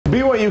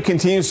BYU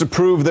continues to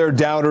prove their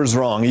doubters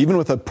wrong. Even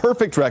with a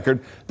perfect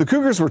record, the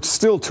Cougars were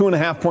still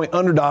 2.5-point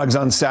underdogs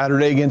on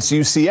Saturday against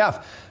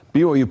UCF.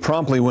 BYU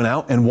promptly went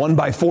out and won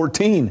by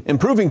 14,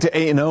 improving to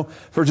 8-0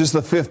 for just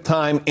the fifth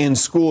time in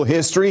school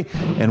history.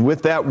 And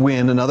with that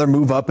win, another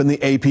move up in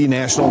the AP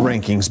national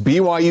rankings.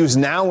 BYU's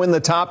now in the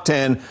top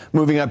 10,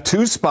 moving up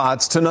 2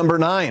 spots to number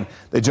 9.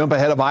 They jump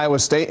ahead of Iowa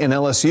State and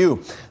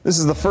LSU. This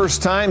is the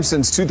first time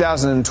since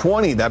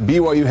 2020 that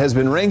BYU has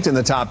been ranked in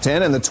the top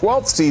 10, and the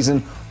 12th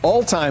season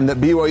all time that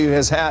BYU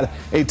has had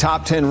a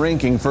top 10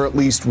 ranking for at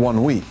least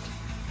 1 week.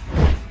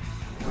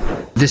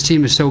 This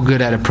team is so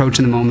good at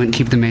approaching the moment,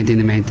 keep the main thing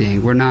the main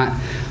thing. We're not,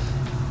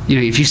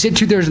 if you sit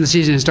 2/3 of the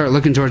season and start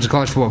looking towards the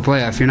college football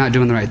playoff, you're not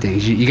doing the right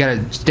things. You got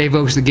to stay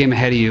focused on the game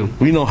ahead of you.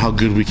 We know how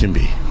good we can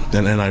be,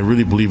 and I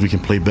really believe we can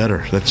play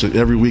better. That's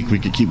every week we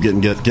could keep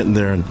getting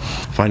there and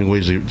finding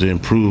ways to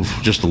improve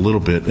just a little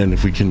bit. And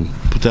if we can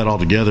put that all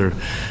together,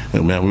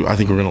 man, I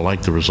think we're going to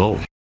like the result.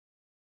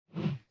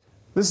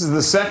 This is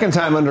the second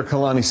time under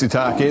Kalani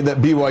Sitake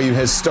that BYU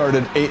has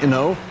started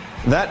 8-0.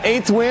 That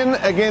 8th win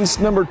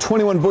against number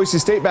 21 Boise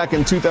State back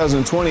in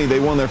 2020. They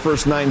won their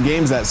first 9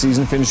 games that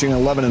season, finishing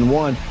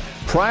 11-1.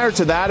 Prior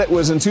to that, it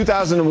was in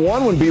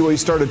 2001 when BYU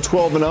started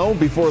 12-0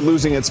 before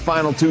losing its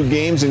final 2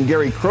 games in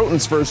Gary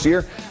Croton's first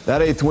year.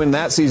 That 8th win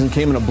that season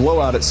came in a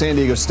blowout at San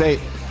Diego State.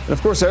 And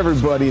of course,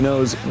 everybody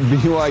knows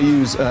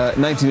BYU's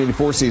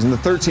 1984 season, the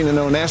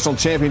 13-0 national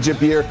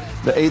championship year.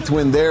 The 8th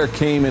win there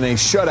came in a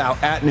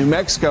shutout at New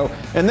Mexico.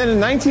 And then in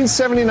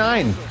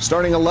 1979,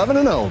 starting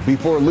 11-0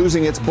 before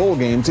losing its bowl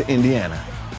game to Indiana.